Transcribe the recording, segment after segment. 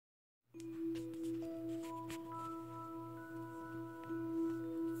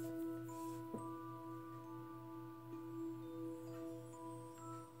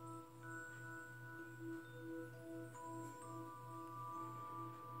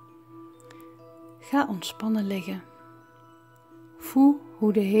Ga ontspannen liggen. Voel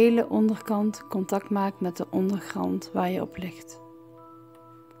hoe de hele onderkant contact maakt met de ondergrond waar je op ligt.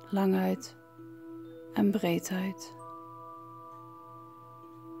 Lang uit en breed uit.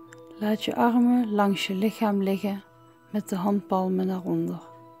 Laat je armen langs je lichaam liggen met de handpalmen naar onder.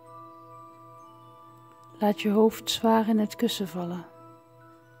 Laat je hoofd zwaar in het kussen vallen.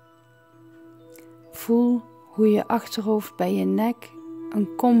 Voel hoe je achterhoofd bij je nek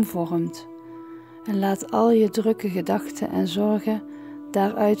een kom vormt en laat al je drukke gedachten en zorgen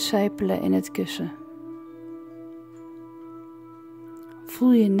daaruit sijpelen in het kussen.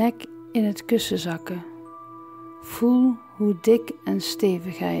 Voel je nek in het kussen zakken. Voel hoe dik en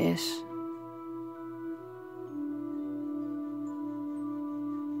stevig hij is.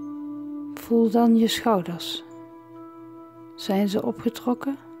 Voel dan je schouders. Zijn ze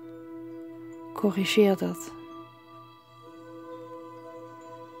opgetrokken? Corrigeer dat.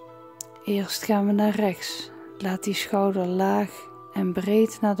 Eerst gaan we naar rechts. Laat die schouder laag en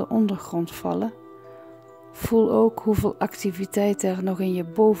breed naar de ondergrond vallen. Voel ook hoeveel activiteit er nog in je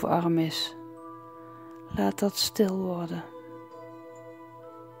bovenarm is. Laat dat stil worden.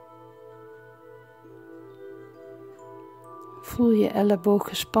 Voel je elleboog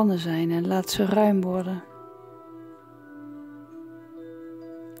gespannen zijn en laat ze ruim worden.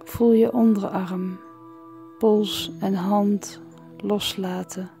 Voel je onderarm, pols en hand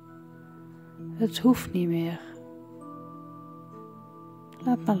loslaten. Het hoeft niet meer.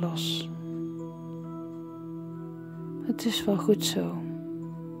 Laat maar los. Het is wel goed zo.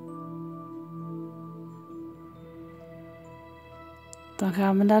 Dan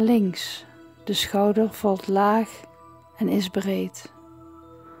gaan we naar links. De schouder valt laag en is breed.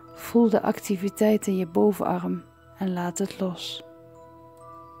 Voel de activiteit in je bovenarm en laat het los.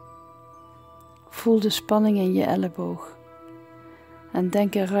 Voel de spanning in je elleboog en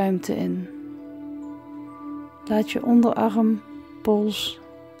denk er ruimte in. Laat je onderarm, pols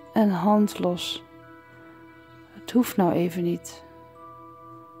en hand los. Het hoeft nou even niet.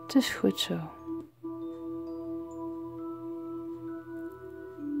 Het is goed zo.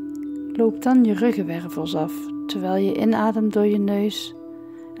 Loop dan je ruggenwervels af, terwijl je inademt door je neus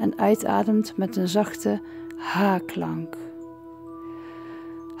en uitademt met een zachte H-klank.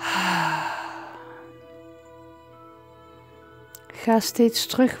 Ga steeds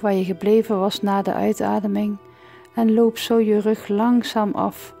terug waar je gebleven was na de uitademing en loop zo je rug langzaam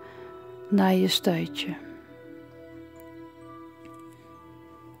af naar je stuitje.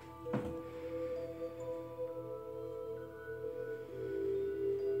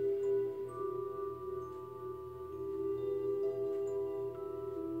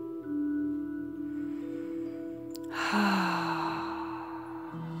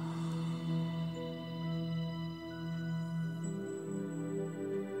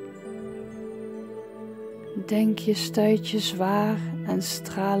 Denk je stuitje zwaar en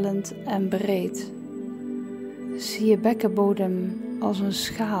stralend en breed. Zie je bekkenbodem als een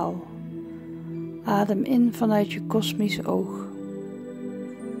schaal. Adem in vanuit je kosmisch oog.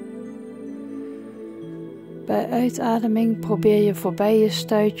 Bij uitademing probeer je voorbij je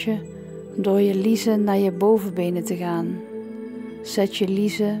stuitje door je liezen naar je bovenbenen te gaan. Zet je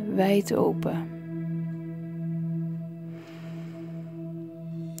liezen wijd open.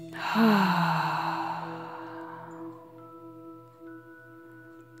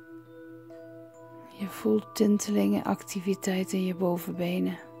 Je voelt tintelingen activiteit in je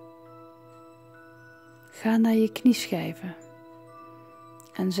bovenbenen. Ga naar je knieschijven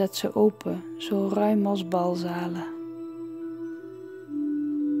en zet ze open, zo ruim als balzalen.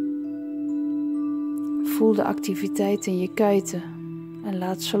 Voel de activiteit in je kuiten en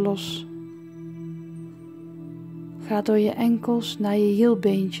laat ze los. Ga door je enkels naar je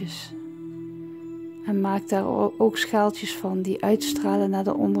hielbeentjes en maak daar ook schaaltjes van die uitstralen naar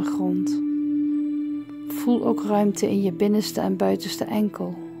de ondergrond. Voel ook ruimte in je binnenste en buitenste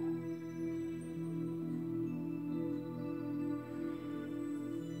enkel.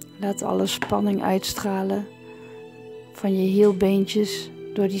 Laat alle spanning uitstralen van je hielbeentjes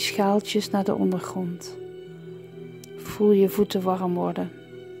door die schaaltjes naar de ondergrond. Voel je voeten warm worden.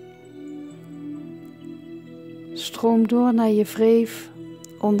 Stroom door naar je wreef,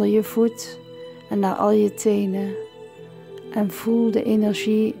 onder je voet en naar al je tenen. En voel de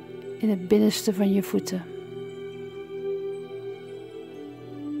energie in het binnenste van je voeten.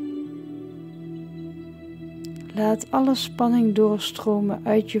 Laat alle spanning doorstromen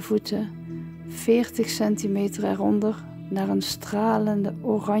uit je voeten, 40 centimeter eronder, naar een stralende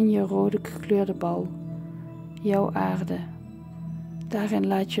oranje-rode gekleurde bal, jouw aarde. Daarin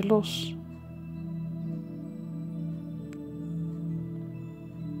laat je los.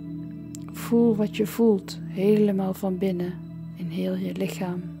 voel wat je voelt, helemaal van binnen, in heel je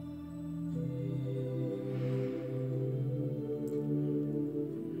lichaam.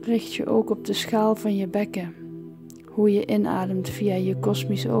 Richt je ook op de schaal van je bekken, hoe je inademt via je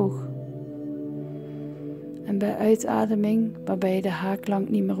kosmisch oog. En bij uitademing, waarbij je de haaklank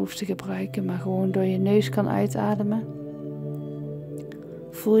niet meer hoeft te gebruiken, maar gewoon door je neus kan uitademen,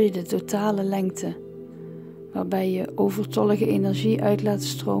 voel je de totale lengte, waarbij je overtollige energie uit laat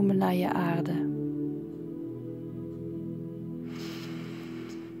stromen naar je aarde.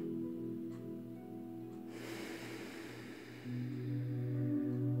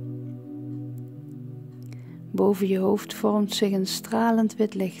 Boven je hoofd vormt zich een stralend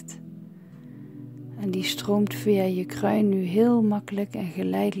wit licht. En die stroomt via je kruin nu heel makkelijk en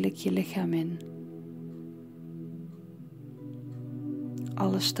geleidelijk je lichaam in.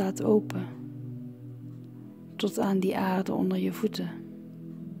 Alles staat open, tot aan die aarde onder je voeten.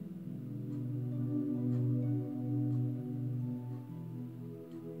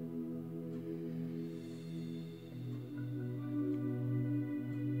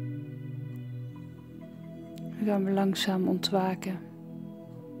 Dan gaan we langzaam ontwaken.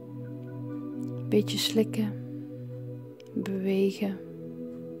 Een beetje slikken, bewegen,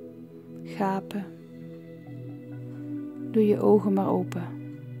 gapen. Doe je ogen maar open.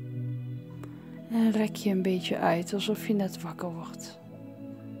 En rek je een beetje uit, alsof je net wakker wordt.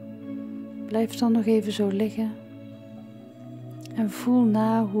 Blijf dan nog even zo liggen. En voel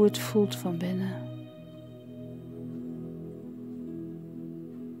na hoe het voelt van binnen.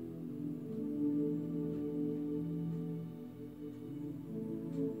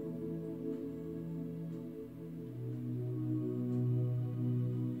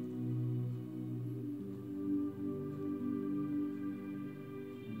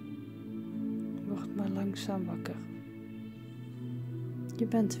 Word maar langzaam wakker. Je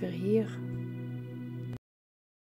bent weer hier.